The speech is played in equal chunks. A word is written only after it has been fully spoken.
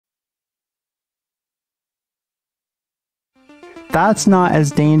that's not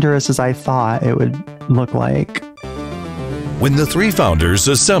as dangerous as I thought it would look like. When the three founders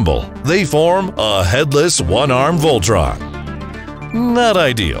assemble, they form a headless one-armed Voltron. Not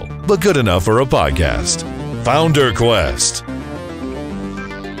ideal, but good enough for a podcast. FounderQuest.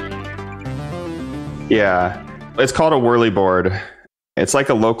 Yeah, it's called a Whirly Board. It's like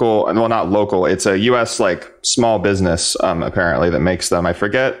a local, well, not local. It's a U.S. like small business apparently that makes them. I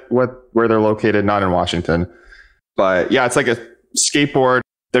forget where they're located. Not in Washington, but yeah, it's like a skateboard.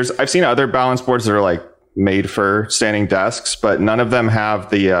 I've seen other balance boards that are like made for standing desks, but none of them have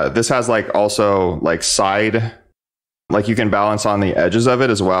the. This has like also like side, like you can balance on the edges of it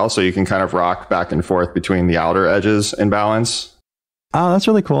as well, so you can kind of rock back and forth between the outer edges in balance. Oh, that's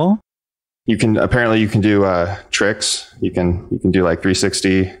really cool. You can do tricks. You can do like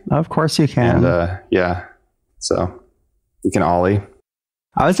 360. Of course you can. And yeah, so you can ollie.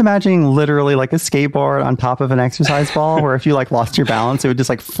 I was imagining literally like a skateboard on top of an exercise ball, where if you like lost your balance, it would just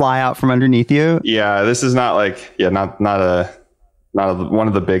like fly out from underneath you. Yeah, this is not like not one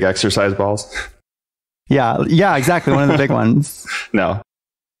of the big exercise balls. Yeah, exactly, one of the big ones. No,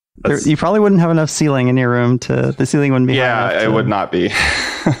 you probably wouldn't have enough ceiling in your room the ceiling wouldn't be. Yeah, it would not be.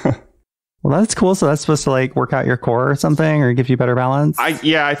 Well, that's cool. So that's supposed to like work out your core or something, or give you better balance?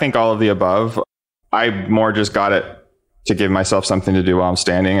 I think all of the above. I more just got it to give myself something to do while I'm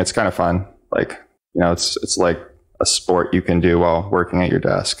standing. It's kind of fun. Like, it's like a sport you can do while working at your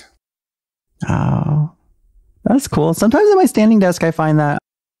desk. Oh, that's cool. Sometimes at my standing desk, I find that,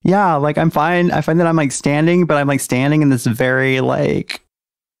 like I'm fine. I find that I'm like standing, but I'm like standing in this very like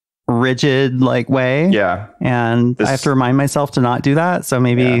rigid like way. Yeah. And I have to remind myself to not do that. So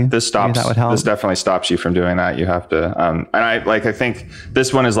maybe this stops. Maybe that would help. This definitely stops you from doing that. You have to, and I think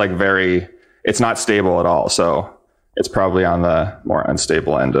this one is like it's not stable at all. So it's probably on the more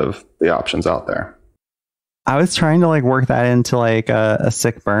unstable end of the options out there. I was trying to like work that into like a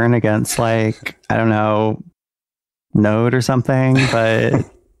sick burn against like, I don't know, Node or something, but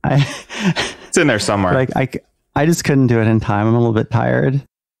it's in there somewhere. Like I just couldn't do it in time. I'm a little bit tired.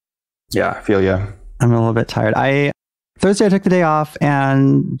 Yeah, I feel you. I'm a little bit tired. Thursday I took the day off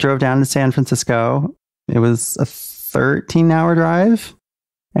and drove down to San Francisco. It was a 13-hour drive.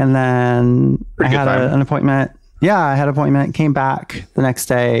 And then I had an appointment. Yeah, I had an appointment, came back the next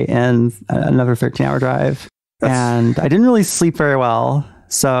day and another 13-hour drive. And I didn't really sleep very well.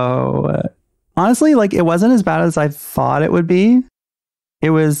 So honestly, like it wasn't as bad as I thought it would be. It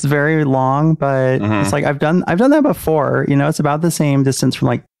was very long, but it's like I've done that before. It's about the same distance from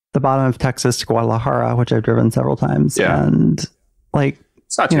like the bottom of Texas to Guadalajara, which I've driven several times. Yeah. And like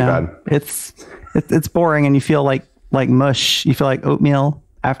it's not too bad. It's boring and you feel like mush. You feel like oatmeal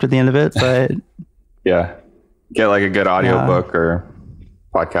after the end of it, but yeah. Get like a good audio book or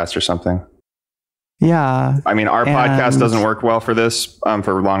podcast or something. Yeah. I mean, our podcast doesn't work well for this,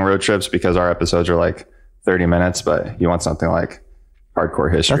 for long road trips because our episodes are like 30 minutes, but you want something like hardcore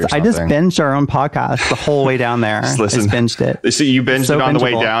history or something. I just binged our own podcast the whole way down there. Just binged it. So you binged it on the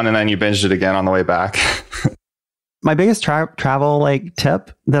way down and then you binged it again on the way back. My biggest travel like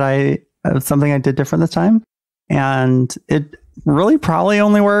tip something I did different this time, and it really probably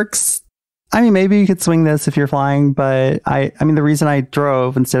only works. I mean, maybe you could swing this if you're flying, but I mean, the reason I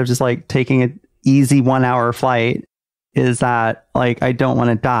drove instead of just like taking an easy 1-hour flight is that like, I don't want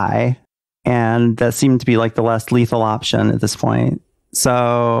to die. And that seemed to be like the less lethal option at this point.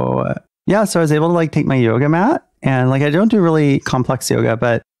 So yeah, so I was able to like take my yoga mat and like, I don't do really complex yoga,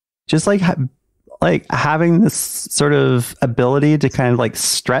 but just like, having this sort of ability to kind of like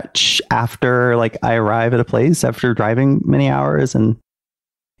stretch after like I arrive at a place after driving many hours and,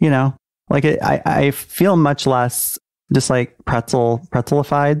 like I feel much less just like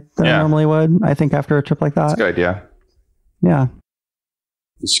pretzelified than I normally would, I think, after a trip like that. That's a good idea. Yeah.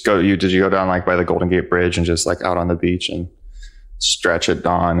 Did you go down like by the Golden Gate Bridge and just like out on the beach and stretch at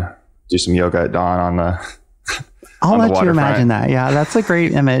dawn, do some yoga at dawn on the I'll let you imagine that. Yeah, that's a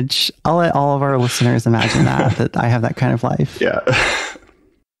great image. I'll let all of our listeners imagine that I have that kind of life. Yeah.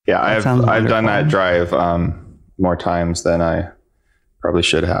 Yeah, I've done that drive more times than I probably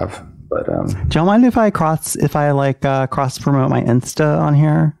should have. But do you mind if I cross promote my Insta on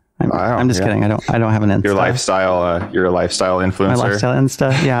here? I'm just kidding. I don't have an Insta. You're a lifestyle influencer. My lifestyle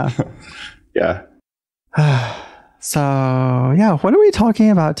Insta. Yeah. Yeah. So yeah, what are we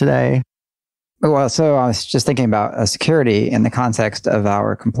talking about today? Well, so I was just thinking about security in the context of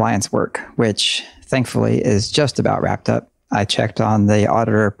our compliance work, which thankfully is just about wrapped up. I checked on the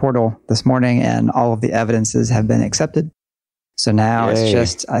auditor portal this morning and all of the evidences have been accepted. So now it's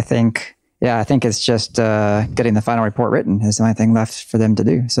just, I think it's just getting the final report written is the only thing left for them to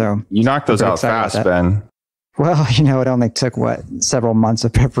do. So you knocked those out fast, Ben. Well, it only took several months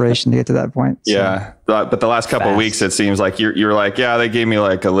of preparation to get to that point. So. Yeah. But the last couple of weeks, it seems like you're like, yeah, they gave me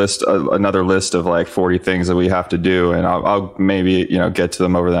like another list of like 40 things that we have to do. And I'll maybe, get to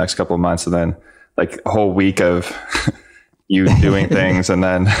them over the next couple of months, and then like a whole week of you doing things, and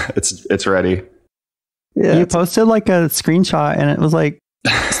then it's ready. Yeah, you posted like a screenshot, and it was like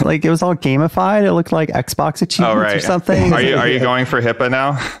it was all gamified. It looked like Xbox achievements or something. Are you going for HIPAA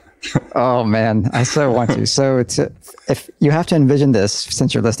now? Oh man, I so want to. So if you have to envision this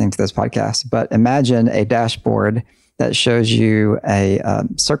since you're listening to this podcast, but imagine a dashboard that shows you a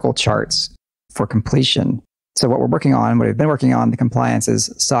circle charts for completion. So what we've been working on, the compliance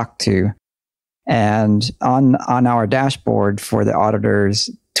is SOC 2. And on our dashboard for the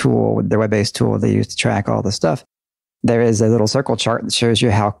auditors tool, their web-based tool they use to track all the stuff, there is a little circle chart that shows you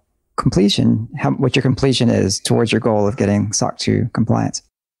what your completion is towards your goal of getting SOC 2 compliance.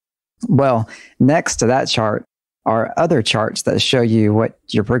 Well, next to that chart are other charts that show you what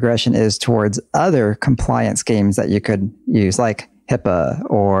your progression is towards other compliance schemes that you could use, like HIPAA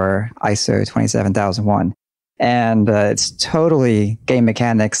or ISO 27001. And it's totally game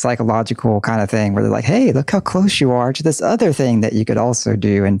mechanics, psychological kind of thing where they're like, hey, look how close you are to this other thing that you could also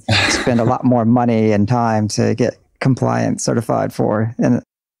do and spend a lot more money and time to get compliance certified for. And it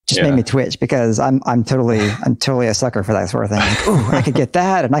just made me twitch because I'm totally a sucker for that sort of thing. Like, oh, I could get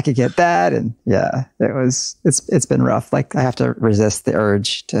that and I could get that. And yeah, it's been rough. Like I have to resist the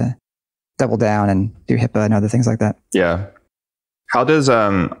urge to double down and do HIPAA and other things like that. Yeah. How does,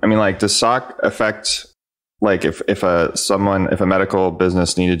 does SOC affect, like if a medical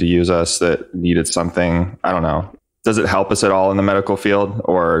business needed to use us that needed something, I don't know, does it help us at all in the medical field,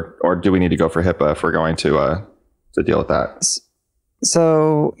 or do we need to go for HIPAA if we're going to deal with that?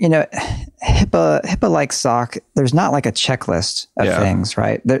 So, HIPAA like SOC, there's not like a checklist of things,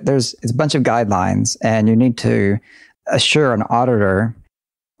 right? It's a bunch of guidelines, and you need to assure an auditor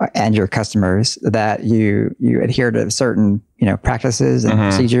and your customers that you adhere to certain, practices and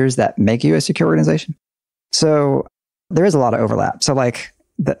procedures that make you a secure organization. So there is a lot of overlap. So like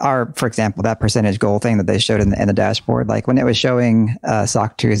for example, that percentage goal thing that they showed in the dashboard, like when it was showing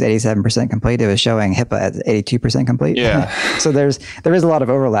SOC 2 is 87% complete, it was showing HIPAA at 82% complete. Yeah. So there is a lot of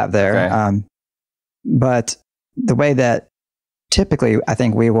overlap there. Okay. But the way that typically I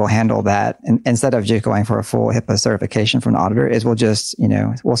think we will handle that, and instead of just going for a full HIPAA certification from an auditor, is we'll just,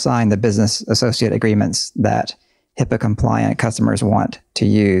 we'll sign the business associate agreements that HIPAA compliant customers want to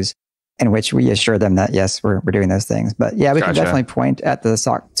use, in which we assure them that, yes, we're doing those things. But yeah, we can definitely point at the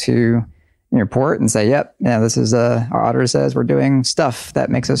SOC 2 report and say, yep, this is our auditor says we're doing stuff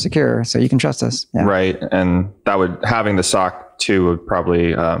that makes us secure, so you can trust us. Yeah. Right. And having the SOC 2 would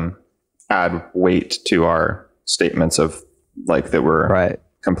probably add weight to our statements of like that we're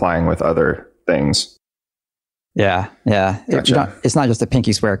complying with other things. Yeah. Yeah. Gotcha. It's not just a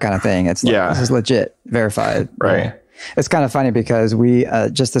pinky swear kind of thing. It's like, this is legit, verified. Right. It's kind of funny because we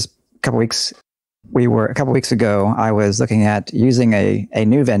just a couple weeks ago, I was looking at using a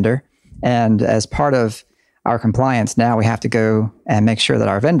new vendor, and as part of our compliance now, we have to go and make sure that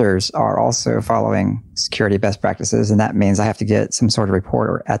our vendors are also following security best practices, and that means I have to get some sort of report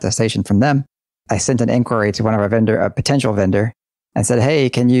or attestation from them. I sent an inquiry to one of a potential vendor, and said, hey,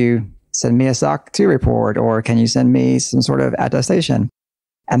 can you send me a SOC 2 report, or can you send me some sort of attestation?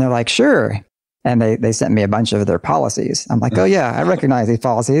 And they're like, sure. And they sent me a bunch of their policies. I'm like, oh yeah, I recognize these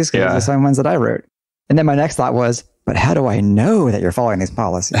policies because they're the same ones that I wrote. And then my next thought was, but how do I know that you're following these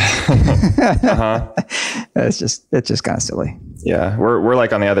policies? It's just kind of silly. Yeah, we're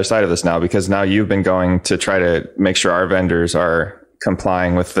like on the other side of this now, because now you've been going to try to make sure our vendors are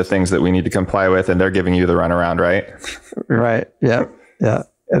complying with the things that we need to comply with, and they're giving you the runaround, right? Right. Yeah. Yeah.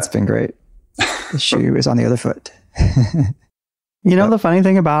 It's been great. The shoe is on the other foot. The funny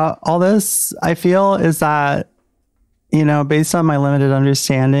thing about all this, I feel, is that, based on my limited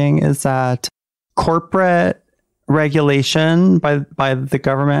understanding, is that corporate regulation by the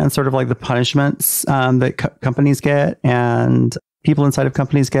government and sort of like the punishments that companies get and people inside of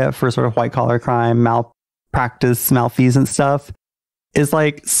companies get for sort of white collar crime, malpractice, malfeasance stuff is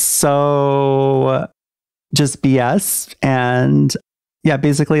like so just BS. And yeah,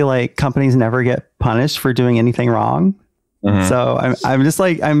 basically like companies never get punished for doing anything wrong. Mm-hmm. So I'm just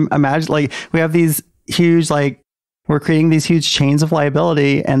like, I'm imagining like we have these huge, like we're creating these huge chains of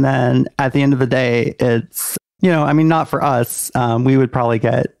liability. And then at the end of the day, it's, not for us. We would probably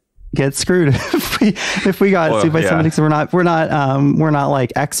get screwed if we got sued by somebody. So we're not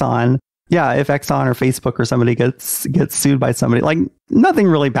like Exxon. Yeah. If Exxon or Facebook or somebody gets sued by somebody, like nothing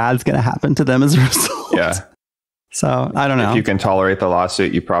really bad is going to happen to them as a result. Yeah. So I don't know. If you can tolerate the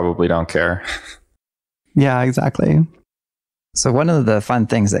lawsuit, you probably don't care. Yeah, exactly. So one of the fun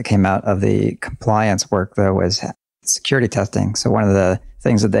things that came out of the compliance work, though, was security testing. So one of the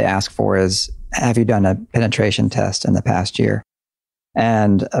things that they ask for is, have you done a penetration test in the past year?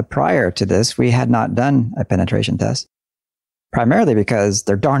 And prior to this, we had not done a penetration test, primarily because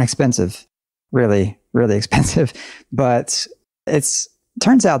they're darn expensive, really, really expensive. But it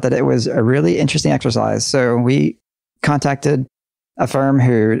turns out that it was a really interesting exercise. So we contacted a firm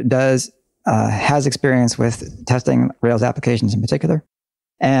who has experience with testing Rails applications in particular.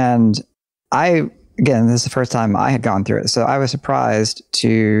 And again, this is the first time I had gone through it. So I was surprised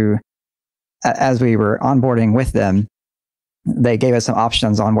as we were onboarding with them, they gave us some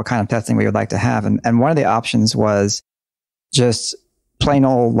options on what kind of testing we would like to have. And one of the options was just plain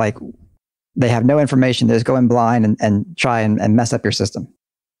old, like, they have no information. They just go in blind and try and mess up your system.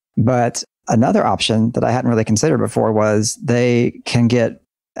 But another option that I hadn't really considered before was they can get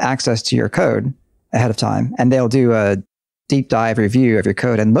access to your code ahead of time, and they'll do a deep dive review of your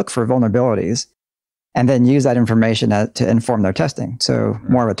code and look for vulnerabilities, and then use that information to inform their testing. So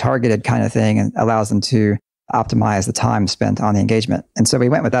more of a targeted kind of thing, and allows them to optimize the time spent on the engagement. And so we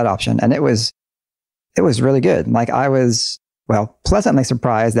went with that option, and it was really good. Like, I was, pleasantly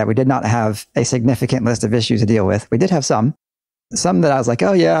surprised that we did not have a significant list of issues to deal with. We did have some that I was like,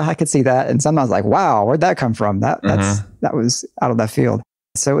 oh yeah, I could see that. And some I was like, wow, where'd that come from? That was out of left field.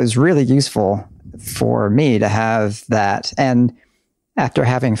 So it was really useful for me to have that. And after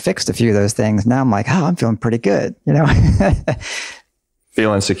having fixed a few of those things, now I'm like, oh, I'm feeling pretty good,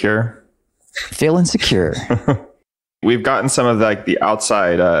 Feeling secure. Feeling secure. We've gotten some of the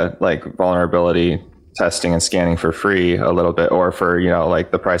outside vulnerability testing and scanning for free a little bit, or for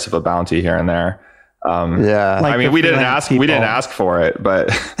the price of a bounty here and there. I mean, we didn't ask for it,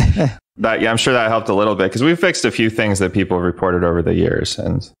 but I'm sure that helped a little bit, because we fixed a few things that people have reported over the years.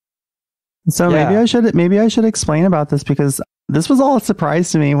 And so maybe I should explain about this, because this was all a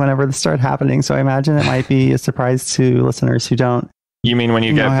surprise to me whenever this started happening. So I imagine it might be a surprise to listeners who don't. You mean when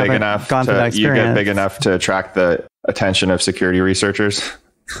you get big enough to attract the attention of security researchers?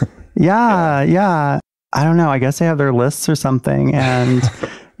 Yeah. I don't know. I guess they have their lists or something, and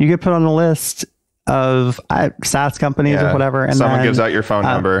you get put on a list of SaaS companies or whatever. And someone gives out your phone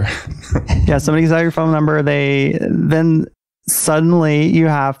number. Somebody gives out your phone number. Then suddenly you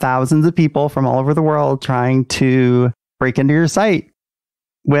have thousands of people from all over the world trying to break into your site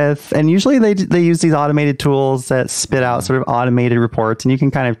and usually they use these automated tools that spit out sort of automated reports, and you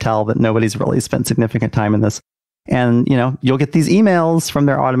can kind of tell that nobody's really spent significant time in this. And, you'll get these emails from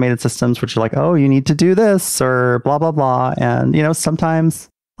their automated systems, which are like, oh, you need to do this, or blah, blah, blah. And, sometimes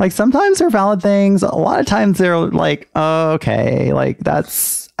they're valid things. A lot of times they're like, oh, okay,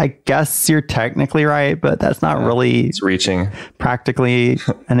 that's, I guess you're technically right, but that's not really it's reaching practically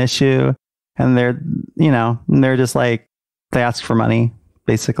an issue. And they're just like, they ask for money.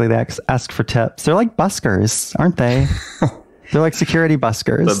 Basically, they ask for tips. They're like buskers, aren't they? They're like security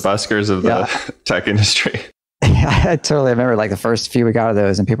buskers. The buskers of the tech industry. I totally remember the first few we got of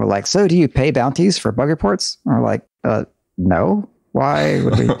those, and people were like, so do you pay bounties for bug reports? And we're like, no. Why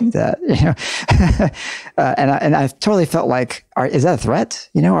would we do that? And I totally felt like, is that a threat?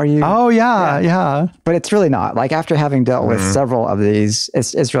 Are you? Oh yeah. But it's really not. Like, after having dealt with several of these,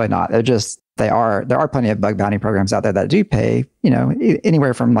 it's really not. There are plenty of bug bounty programs out there that do pay,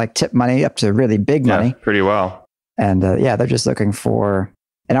 anywhere from tip money up to really big money. Yeah, pretty well. And they're just looking for,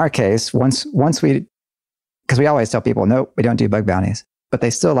 in our case, once we, because we always tell people, nope, we don't do bug bounties, but they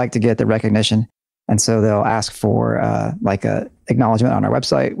still like to get the recognition. And so they'll ask for a acknowledgement on our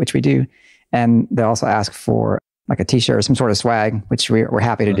website, which we do. And they'll also ask for a t-shirt or some sort of swag, which we're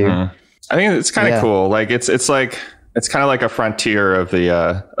happy to do. I think it's kind of cool. It's kind of like a frontier of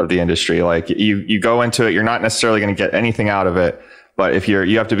the industry. Like, you go into it, you're not necessarily going to get anything out of it, but if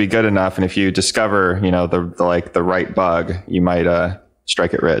you have to be good enough, and if you discover, the right bug, you might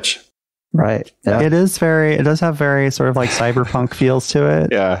strike it rich. Right. Yeah. It does have very sort of cyberpunk feels to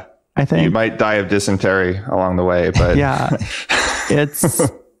it. Yeah. I think you might die of dysentery along the way, but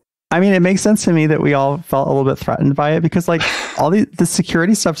it makes sense to me that we all felt a little bit threatened by it, because all the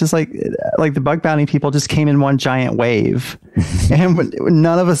security stuff, just like the bug bounty people just came in one giant wave, and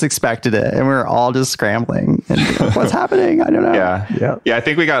none of us expected it, and we were all just scrambling. And what's happening? I don't know. Yeah. I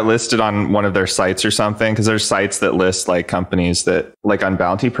think we got listed on one of their sites or something, because there's sites that list companies that on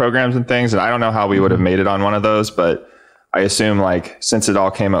bounty programs and things. And I don't know how we would have made it on one of those, but I assume since it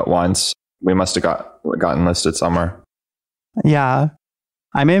all came at once, we must have gotten listed somewhere. Yeah.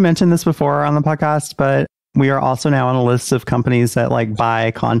 I may have mentioned this before on the podcast, but we are also now on a list of companies that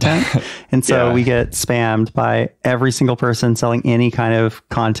buy content. And so we get spammed by every single person selling any kind of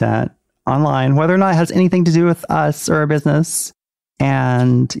content online, whether or not it has anything to do with us or our business.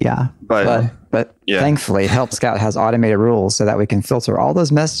 And yeah. But thankfully, Help Scout has automated rules so that we can filter all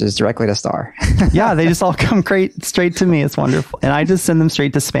those messages directly to Star. Yeah, they just all come straight to me. It's wonderful. And I just send them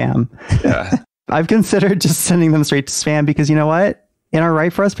straight to spam. Yeah. I've considered just sending them straight to spam because you know what? In our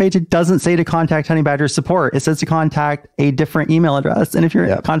Write For Us page, it doesn't say to contact Honeybadger support. It says to contact a different email address. And if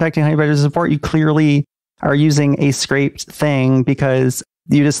you're contacting Honeybadger support, you clearly are using a scraped thing because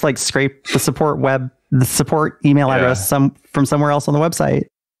you just like scrape the support email address from somewhere else on the website,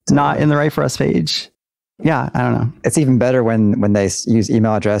 not in the Write For Us page. Yeah, I don't know. It's even better when they use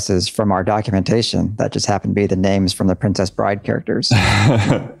email addresses from our documentation that just happen to be the names from the Princess Bride characters.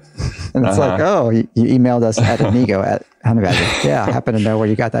 And it's like, oh, you emailed us at Amigo at Honeybadger. Yeah, I happen to know where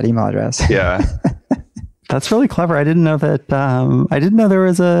you got that email address. Yeah. That's really clever. I didn't know that. I didn't know there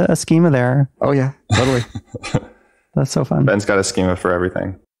was a schema there. Oh, yeah, totally. That's so fun. Ben's got a schema for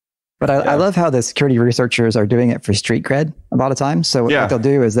everything. But I love how the security researchers are doing it for street cred a lot of times. So what they'll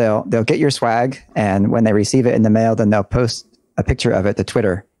do is they'll get your swag, and when they receive it in the mail, then they'll post a picture of it to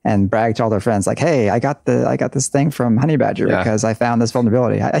Twitter and brag to all their friends like, "Hey, I got this thing from Honeybadger because I found this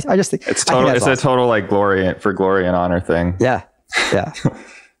vulnerability." I just think it's awesome. A total like glory and honor thing. Yeah.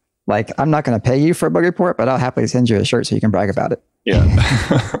 Like, I'm not going to pay you for a bug report, but I'll happily send you a shirt so you can brag about it.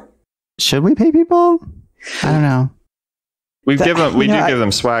 Yeah. Should we pay people? I don't know. We do give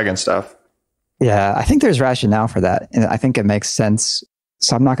them swag and stuff. Yeah, I think there's rationale for that, and I think it makes sense.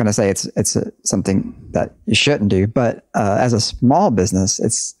 So I'm not going to say it's something that you shouldn't do, but as a small business,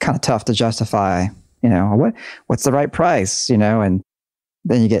 it's kind of tough to justify. What's the right price? And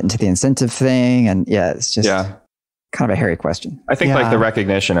then you get into the incentive thing, and it's just kind of a hairy question. I think like the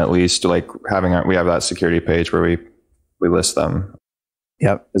recognition, at least, like we have that security page where we list them.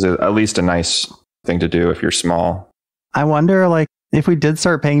 Yep, is at least a nice thing to do if you're small. I wonder, like, if we did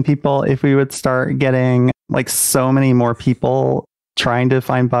start paying people, if we would start getting like so many more people trying to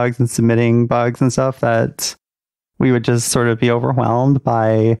find bugs and submitting bugs and stuff that we would just sort of be overwhelmed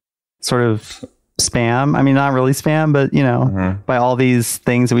by sort of spam. I mean, not really spam, but by all these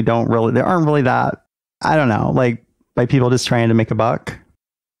things that there aren't really that, I don't know, like by people just trying to make a buck.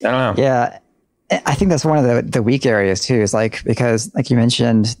 I don't know. Yeah. I think that's one of the weak areas too, is like, because like you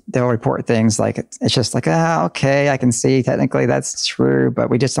mentioned, they'll report things like, it's just like, okay, I can see technically that's true, but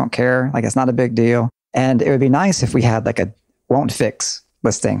we just don't care. Like, it's not a big deal. And it would be nice if we had like a won't fix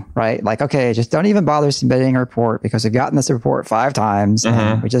listing, right? Like, okay, just don't even bother submitting a report because we've gotten this report 5 times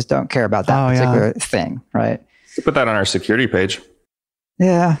and we just don't care about that particular thing, right? We put that on our security page.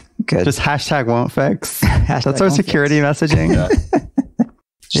 Yeah, good. Just hashtag won't fix. That's our security messaging.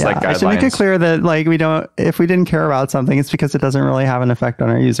 Yeah. Like I should make it clear that like if we didn't care about something, it's because it doesn't really have an effect on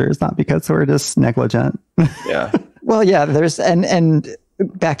our users, not because we're just negligent. Yeah. Well, yeah, there's and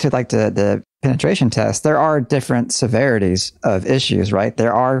back to like the penetration test, there are different severities of issues, right?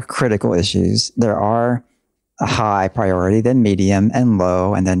 There are critical issues. There are a high priority, then medium and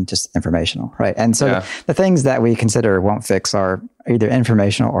low, and then just informational, right? And so the things that we consider won't fix are either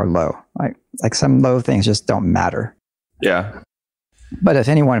informational or low, right? Like some low things just don't matter. Yeah. But if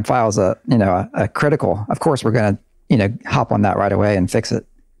anyone files a critical, of course we're going to hop on that right away and fix it.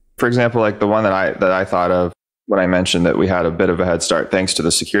 For example, like the one that I thought of when I mentioned that we had a bit of a head start thanks to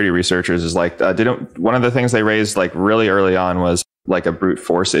the security researchers is like one of the things they raised like really early on was like a brute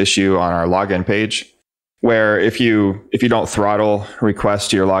force issue on our login page, where if you don't throttle requests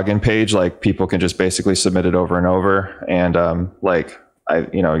to your login page, like people can just basically submit it over and over, and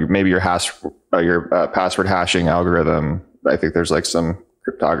maybe your password hashing algorithm. I think there's like some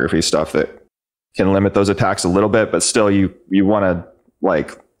cryptography stuff that can limit those attacks a little bit, but still you want to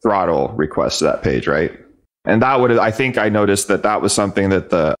like throttle requests to that page, right? And I think I noticed that was something that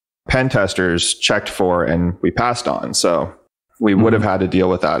the pen testers checked for and we passed on. So we would have had to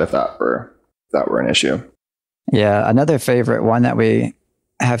deal with that if that were an issue. Yeah. Another favorite one that we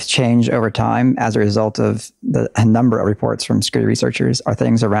have changed over time as a result of a number of reports from security researchers are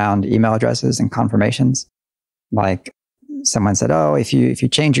things around email addresses and confirmations. Like, someone said, oh, if you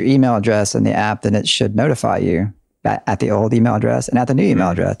change your email address in the app, then it should notify you at the old email address and at the new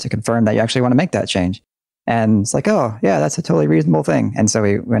email address to confirm that you actually want to make that change. And it's like, oh, yeah, that's a totally reasonable thing. And so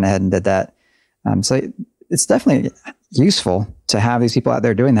we went ahead and did that. So it's definitely useful to have these people out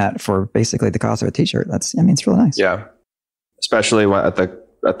there doing that for basically the cost of a t-shirt. It's really nice. Yeah. Especially at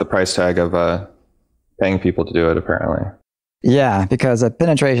the price tag of paying people to do it, apparently. Yeah, because a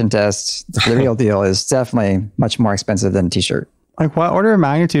penetration test, the real deal, is definitely much more expensive than a t-shirt. Like, what order of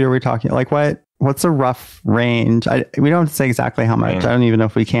magnitude are we talking? Like, what's a rough range? We don't have to say exactly how much. I don't even know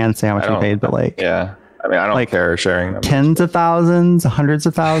if we can say how much we paid, but like... Yeah. I mean, I don't care sharing them. Tens of thousands, hundreds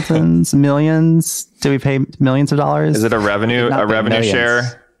of thousands, millions. Do we pay millions of dollars? Is it a revenue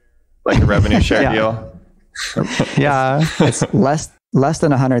share? Like a revenue share deal? Yeah. It's less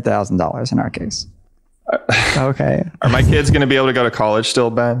than $100,000 in our case. Okay. Are my kids going to be able to go to college still,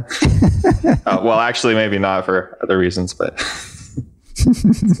 Ben? Well, actually, maybe not for other reasons, but.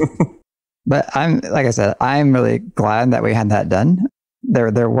 But like I said, I'm really glad that we had that done.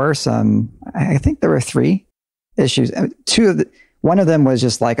 There were some, I think there were 3 issues. One of them was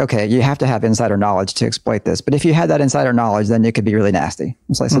just like, okay, you have to have insider knowledge to exploit this. But if you had that insider knowledge, then it could be really nasty.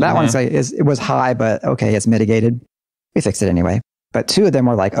 So that one's like, it was high, but okay, it's mitigated. We fixed it anyway. But 2 of them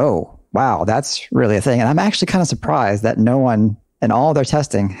were like, oh, wow, that's really a thing. And I'm actually kind of surprised that no one in all their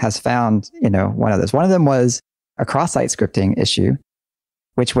testing has found, one of those. One of them was a cross-site scripting issue,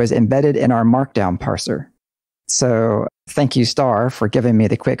 which was embedded in our Markdown parser. So thank you, Star, for giving me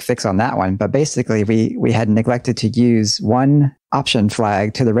the quick fix on that one. But basically, we had neglected to use one option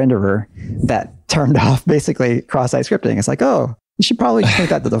flag to the renderer that turned off basically cross-site scripting. It's like, oh, you should probably just make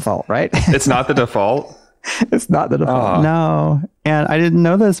that the default, right? It's not the default? It's not the default. Oh. No. And I didn't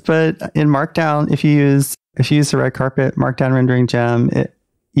know this, but in Markdown, if you use the red carpet Markdown rendering gem,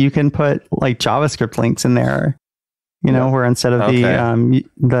 you can put like JavaScript links in there, where instead of the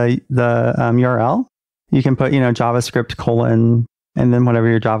URL, you can put, JavaScript : and then whatever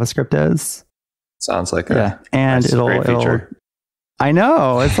your JavaScript is. Sounds like and nice, great feature. I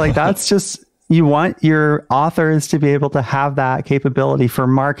know. It's like, that's just, you want your authors to be able to have that capability for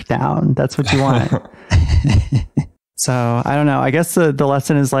Markdown. That's what you want. So I don't know. I guess the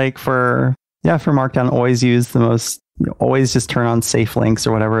lesson is like for Markdown, always use always just turn on safe links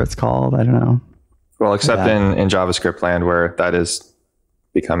or whatever it's called. I don't know. Well, except in JavaScript land where that is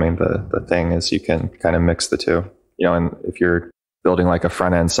becoming the thing, is you can kind of mix the two, and if you're building like a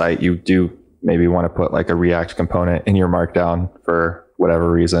front end site, you do maybe want to put like a React component in your Markdown for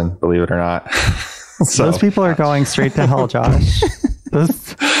whatever reason, believe it or not. So those people are going straight to hell, Josh.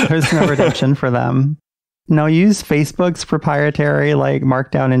 There's no redemption for them. No, use Facebook's proprietary like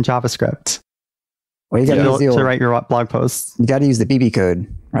Markdown in JavaScript. Well, you got to write your blog posts. You got to use the BB code,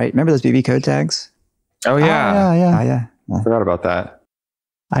 right? Remember those BB code tags? Oh yeah, yeah. I forgot about that.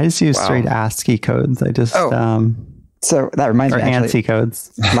 I just use straight ASCII codes. I just so that reminds me, ANSI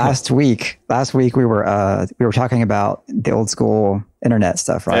codes. last week we were talking about the old school internet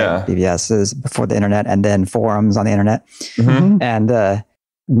stuff, right? Yeah. BBSs before the internet, and then forums on the internet. Mm-hmm. And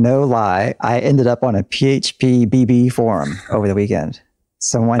no lie, I ended up on a PHP BB forum over the weekend.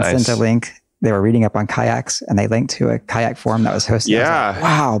 Someone sent a link. They were reading up on kayaks, and they linked to a kayak forum that was hosted. Yeah. Like,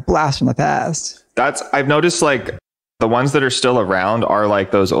 wow, blast from the past. I've noticed like the ones that are still around are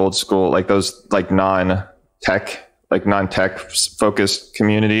like those old school, like those like non-tech focused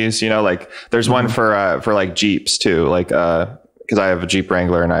communities, like there's one for like Jeeps too, like, cause I have a Jeep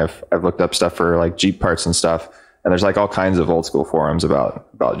Wrangler and I've looked up stuff for like Jeep parts and stuff. And there's like all kinds of old school forums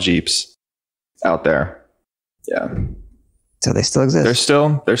about Jeeps out there. Yeah. So they still exist.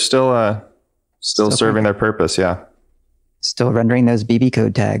 They're still serving their purpose. Yeah. Still rendering those BB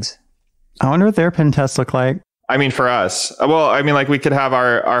code tags. I wonder what their pen tests look like. I mean, for us, well, I mean, like we could have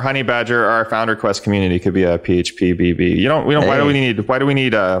our Honeybadger or our FounderQuest community could be a PHP BB. Why do we need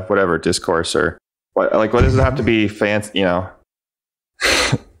whatever discourse or what? Like, what does it have to be fancy?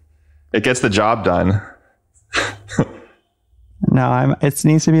 It gets the job done. No, it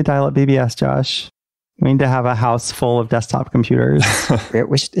needs to be a dial-up BBS, Josh. We need to have a house full of desktop computers.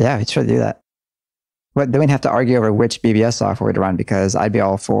 we should do that. But then we'd have to argue over which BBS software to run, because I'd be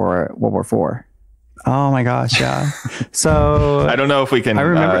all for World War IV. Oh my gosh, yeah. So I don't know if we can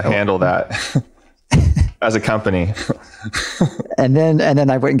handle that as a company. and then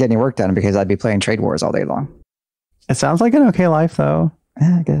I wouldn't get any work done because I'd be playing Trade Wars all day long. It sounds like an okay life, though.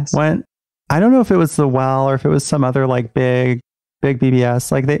 Yeah, I guess. I don't know if it was the Well or if it was some other like big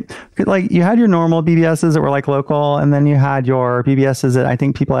BBS. Like you had your normal BBSs that were like local, and then you had your BBSs that I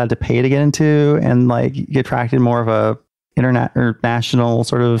think people had to pay to get into, and like you attracted more of a internet or national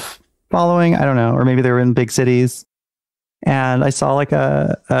sort of following. I don't know, or maybe they were in big cities. And I saw like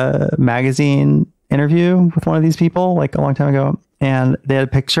a magazine interview with one of these people like a long time ago, and they had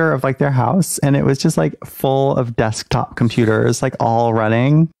a picture of like their house, and it was just like full of desktop computers, like all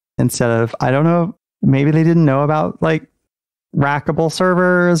running instead of, I don't know, maybe they didn't know about like rackable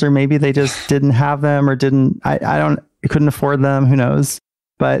servers, or maybe they just didn't have them, or couldn't afford them. Who knows?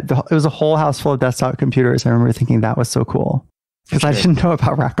 But it was a whole house full of desktop computers. I remember thinking that was so cool, because I didn't know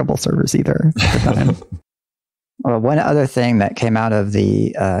about rackable servers either at the time. Well, one other thing that came out of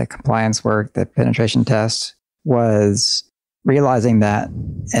the compliance work, the penetration test, was realizing that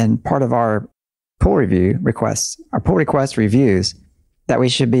in part of our pull review requests or pull request reviews, that we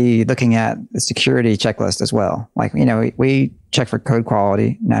should be looking at the security checklist as well. Like, we check for code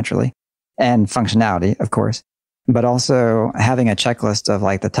quality naturally and functionality, of course, but also having a checklist of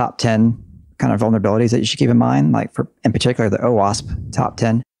like the top 10 kind of vulnerabilities that you should keep in mind, like in particular, the OWASP top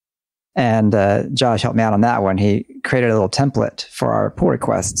 10. And Josh helped me out on that one. He created a little template for our pull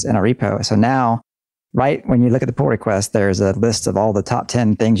requests in our repo. So now, right when you look at the pull request, there's a list of all the top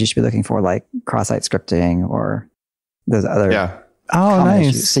 10 things you should be looking for, like cross-site scripting or those other nice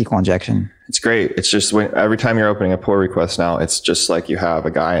issues, SQL injection. It's great. It's just every time you're opening a pull request now, it's just like you have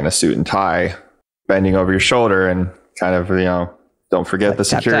a guy in a suit and tie bending over your shoulder and kind of, don't forget like the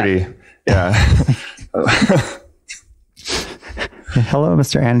security. Tap. Yeah. Hello,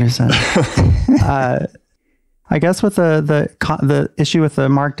 Mr. Anderson. I guess with the issue with the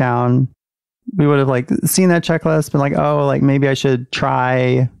markdown, we would have like seen that checklist, been like, oh, like maybe I should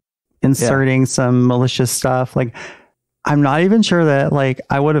try inserting some malicious stuff. Like, I'm not even sure that like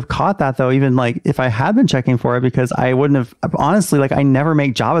I would have caught that though, even like if I had been checking for it, because I wouldn't have, honestly, like I never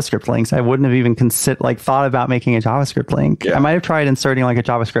make JavaScript links. I wouldn't have even thought about making a JavaScript link. I might have tried inserting like a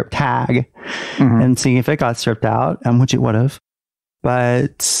JavaScript tag and seeing if it got stripped out, which it would have.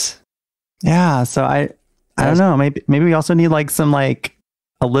 But yeah, so I don't know. Maybe we also need like some like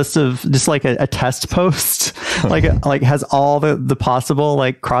a list of just like a test post, like has all the possible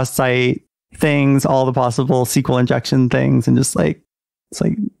like cross-site things, all the possible SQL injection things, and just like it's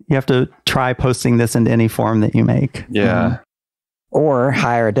like you have to try posting this into any form that you make. Yeah. Or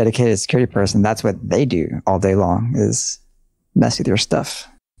hire a dedicated security person. That's what they do all day long, is mess with your stuff.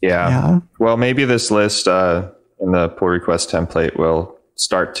 Yeah. Well, maybe this list in the pull request template will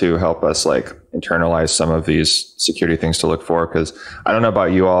start to help us like internalize some of these security things to look for. Because I don't know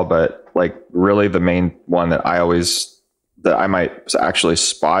about you all, but like really the main one that I might actually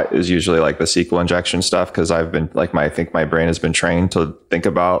spot is usually like the SQL injection stuff. Because I've been like I think my brain has been trained to think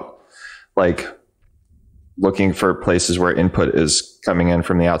about like looking for places where input is coming in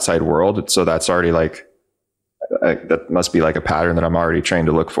from the outside world. So that's already like that must be like a pattern that I'm already trained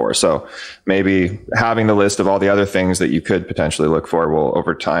to look for. So maybe having the list of all the other things that you could potentially look for will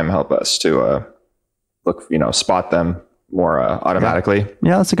over time help us to spot them more automatically.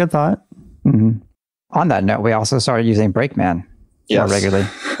 Yeah, that's a good thought. Mm-hmm. On that note, we also started using Brakeman more regularly.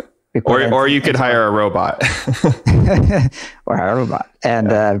 Or you could hire a robot. Or hire a robot.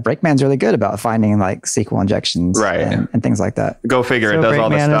 And Brakeman's really good about finding like SQL injections and things like that. Go figure. So it does all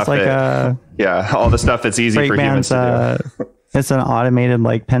the stuff. Like all the stuff that's easy for humans to do. It's an automated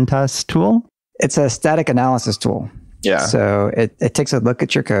like pen test tool. It's a static analysis tool. Yeah. So it takes a look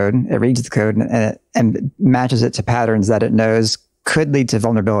at your code, it reads the code and matches it to patterns that it knows could lead to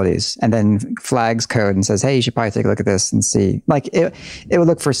vulnerabilities, and then flags code and says, hey, you should probably take a look at this and see. Like it would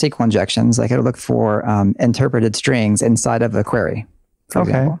look for SQL injections, like it would look for interpreted strings inside of a query, for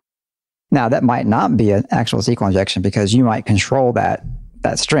example. Now that might not be an actual SQL injection because you might control that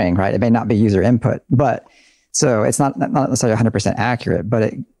string, right? It may not be user input, but so it's not necessarily 100% accurate, but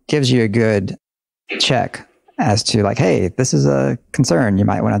it gives you a good check as to like, hey, this is a concern. You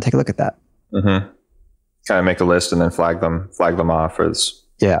might want to take a look at that. Mm-hmm. Kind of make a list and then flag them off as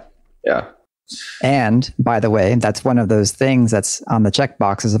yeah. And by the way, that's one of those things that's on the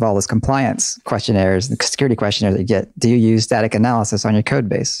checkboxes of all those compliance questionnaires, the security questionnaires that you get. Do you use static analysis on your code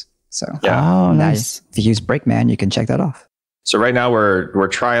base? So nice. If you use Brakeman, you can check that off. So right now we're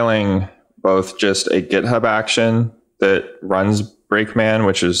trialing both just a GitHub action that runs Brakeman,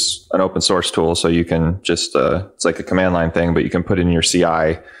 which is an open source tool. So you can just it's like a command line thing, but you can put in your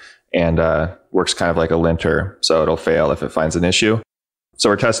CI. And works kind of like a linter, so it'll fail if it finds an issue. So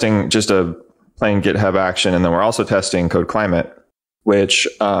we're testing just a plain GitHub action, and then we're also testing Code Climate, which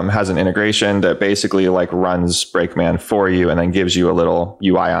has an integration that basically like runs Brakeman for you, and then gives you a little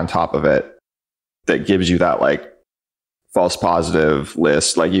UI on top of it that gives you that like false positive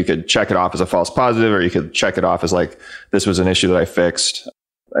list. Like you could check it off as a false positive, or you could check it off as like this was an issue that I fixed.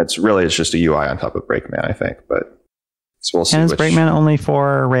 It's just a UI on top of Brakeman, I think, but. So we'll see. And is Brakeman only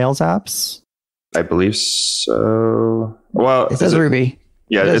for Rails apps? I believe so. Well, it says Ruby.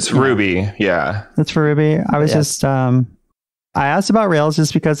 Yeah, it's Ruby. Yeah. It's for Ruby. I was just, I asked about Rails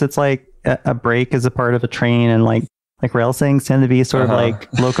just because it's like a brake is a part of a train, and like Rails things tend to be sort of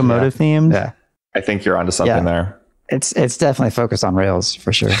like locomotive themed. Yeah. I think you're onto something there. It's definitely focused on Rails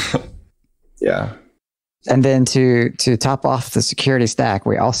for sure. Yeah. And then to top off the security stack,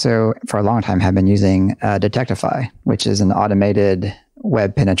 we also, for a long time, have been using Detectify, which is an automated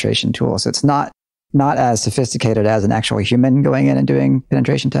web penetration tool. So it's not as sophisticated as an actual human going in and doing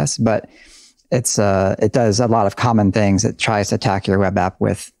penetration tests, but it does a lot of common things. It tries to attack your web app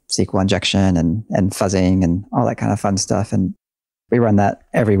with SQL injection and fuzzing and all that kind of fun stuff. And we run that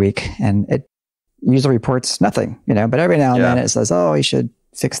every week, and it usually reports nothing, but every now and then it says, oh, you should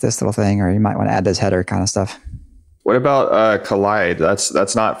fix this little thing, or you might want to add this header kind of stuff. What about Collide?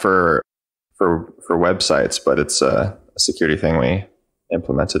 That's not for websites, but it's a security thing we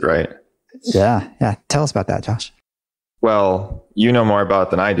implemented, right? Yeah. Tell us about that, Josh. Well, you know more about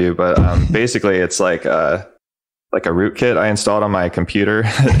it than I do, but basically it's like a rootkit I installed on my computer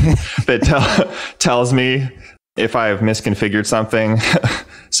that tells me if I've misconfigured something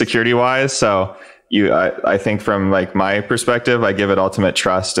security wise. So I think from like my perspective, I give it ultimate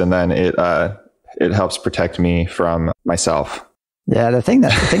trust, and then it helps protect me from myself. Yeah, the thing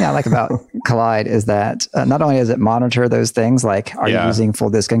I like about Collide is that not only does it monitor those things, like are you using full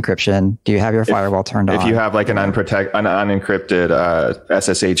disk encryption? Do you have your firewall turned on? If you have like an unencrypted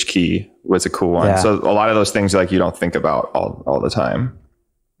SSH key, was a cool one. So a lot of those things like you don't think about all the time.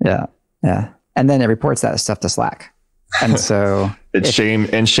 Yeah. And then it reports that stuff to Slack, and so it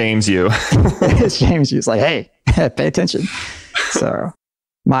shames you. It shames you. It's like, hey, pay attention. So.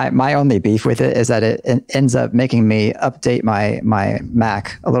 My only beef with it is that it ends up making me update my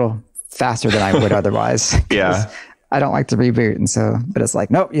Mac a little faster than I would otherwise. Yeah. I don't like to reboot. And so, but it's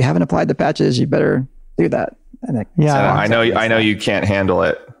like, nope, you haven't applied the patches. You better do that. And I know you can't handle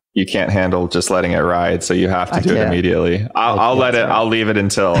it. You can't handle just letting it ride. So you have to do it immediately. I'll leave it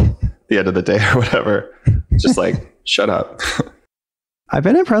until the end of the day or whatever. Just like, shut up. I've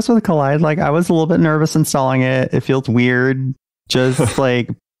been impressed with Collide. Like, I was a little bit nervous installing it. It feels weird. Just like,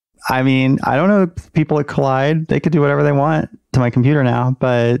 I mean, I don't know, people at Collide, they could do whatever they want to my computer now,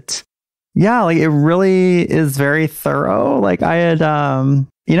 but yeah, like it really is very thorough. Like I had,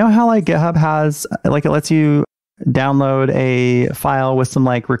 you know how like GitHub has, like it lets you download a file with some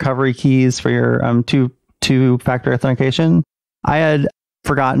like recovery keys for your two-factor authentication. I had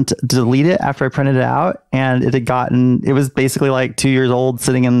forgotten to delete it after I printed it out, and it was basically like 2 years old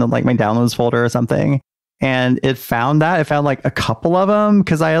sitting in like my downloads folder or something. And it found like a couple of them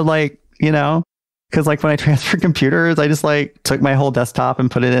because I had like, because like when I transferred computers, I just like took my whole desktop and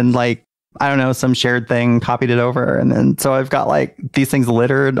put it in like, I don't know, some shared thing, copied it over. And then so I've got like these things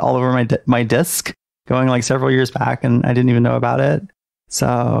littered all over my disk going like several years back, and I didn't even know about it.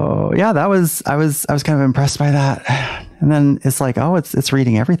 So yeah, I was kind of impressed by that. And then it's like, oh, it's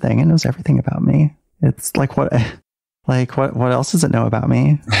reading everything. It knows everything about me. It's like what else does it know about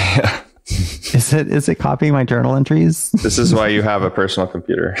me? Yeah. Is it copying my journal entries? This is why you have a personal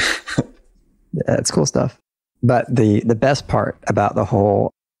computer. Yeah, it's cool stuff. But the best part about the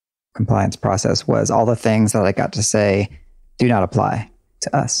whole compliance process was all the things that I got to say do not apply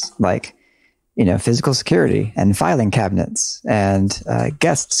to us. Like, physical security and filing cabinets and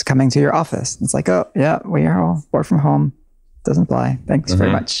guests coming to your office. It's like, oh, yeah, we are all work from home. Doesn't apply. Thanks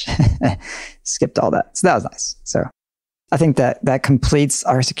very much. Skipped all that. So that was nice. So I think that completes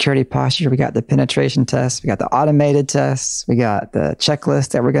our security posture. We got the penetration tests. We got the automated tests. We got the checklist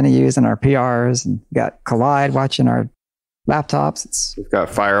that we're going to use in our PRs. And we got Collide watching our laptops. We've got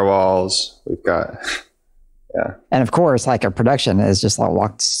firewalls. We've got, yeah. And of course, like our production is just like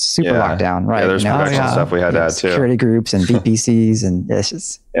locked down, right? Yeah, there's production stuff we had to add too. Security groups and VPCs, and it's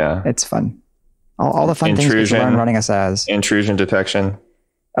just, it's fun. All the fun things we learn running a SaaS. Intrusion detection.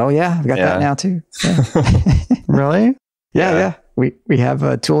 Oh yeah, we got that now too. Yeah. Really? Yeah. We have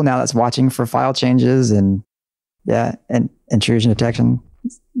a tool now that's watching for file changes and intrusion detection.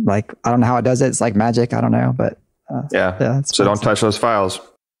 Like, I don't know how it does it. It's like magic. I don't know, but so don't touch those files.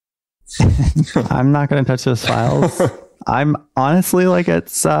 I'm not going to touch those files. I'm honestly like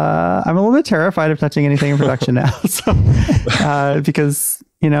I'm a little bit terrified of touching anything in production now. So because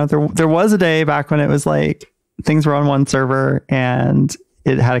there was a day back when it was like things were on one server and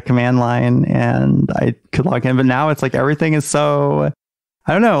it had a command line and I could log in, but now it's like everything is so,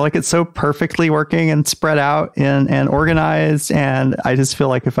 I don't know, like it's so perfectly working and spread out and organized. And I just feel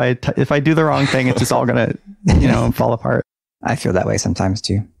like if I do the wrong thing, it's just all gonna, fall apart. I feel that way sometimes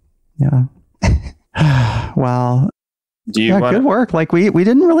too. Yeah. Well, good work. Like we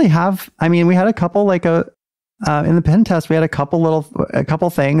didn't really have, we had a couple like in the pen test, we had a couple little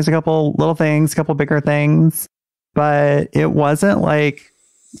things, a couple little things, a couple bigger things, but it wasn't like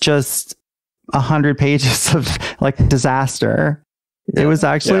just 100 pages of like disaster. It was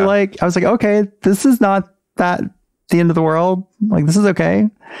actually like, I was like, okay, this is not the end of the world. Like, this is okay.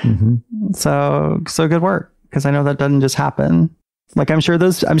 Mm-hmm. So good work. Cause I know that doesn't just happen. Like, I'm sure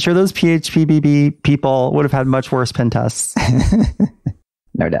those PHPBB people would have had much worse pen tests.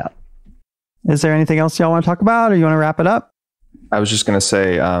 No doubt. Is there anything else y'all want to talk about, or you want to wrap it up? I was just going to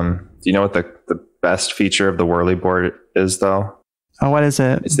say, do you know what the best feature of the Whirly Board is though? Oh, what is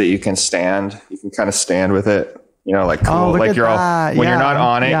it? It's that you can kind of stand with it, like cool. Oh, like you're you're not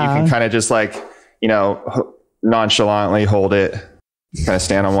on it, you can kind of just like, nonchalantly hold it, kind of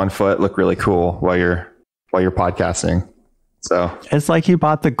stand on one foot, look really cool while you're podcasting. So it's like you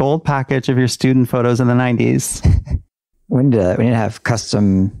bought the gold package of your student photos in the 90s. We need to have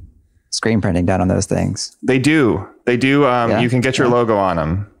custom screen printing done on those things. They do. You can get your logo on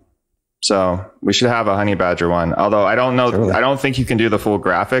them. So we should have a Honeybadger one. Although I don't know, totally. I don't think you can do the full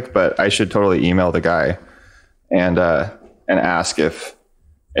graphic, but I should totally email the guy and ask if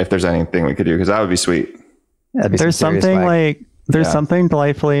there's anything we could do, because that would be sweet. There's something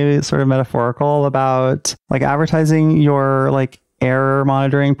delightfully sort of metaphorical about like advertising your like error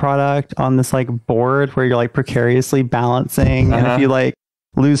monitoring product on this like board where you're like precariously balancing, and if you like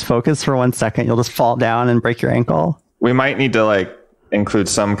lose focus for 1 second, you'll just fall down and break your ankle. We might need to like include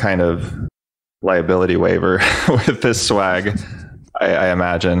some kind of liability waiver with this swag, I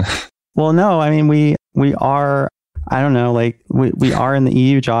imagine. Well, no, I mean, we are, I don't know, like we are in the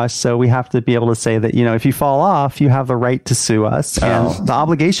EU, Josh, so we have to be able to say that, if you fall off, you have the right to sue us and the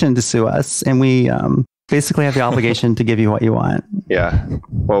obligation to sue us. And we basically have the obligation to give you what you want. Yeah.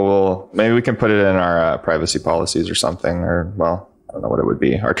 Well, maybe we can put it in our privacy policies or something, or, well, I don't know what it would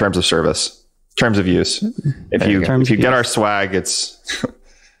be. Our terms of service. Terms of use. If you get our swag, it's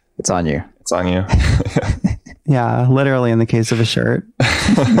on you. It's on you. Yeah, literally in the case of a shirt.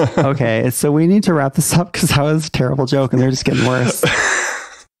 Okay, so we need to wrap this up because that was a terrible joke and they're just getting worse.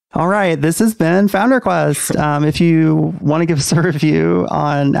 All right, this has been FounderQuest. If you want to give us a review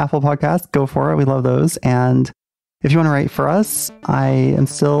on Apple Podcasts, go for it. We love those. And if you want to write for us, I am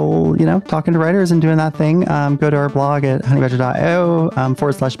still, talking to writers and doing that thing. Go to our blog at honeybadger.io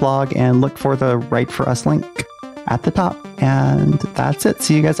 /blog and look for the Write for Us link at the top. And that's it.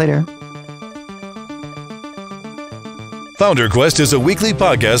 See you guys later. FounderQuest is a weekly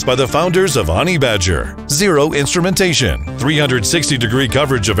podcast by the founders of Honeybadger. Zero instrumentation, 360-degree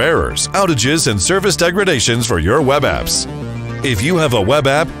coverage of errors, outages, and service degradations for your web apps. If you have a web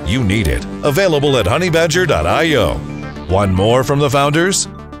app, you need it. Available at honeybadger.io. Want more from the founders?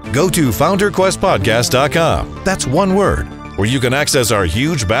 Go to FounderQuestPodcast.com. That's one word, where you can access our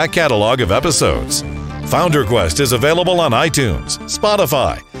huge back catalog of episodes. FounderQuest is available on iTunes,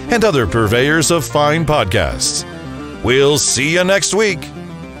 Spotify, and other purveyors of fine podcasts. We'll see you next week.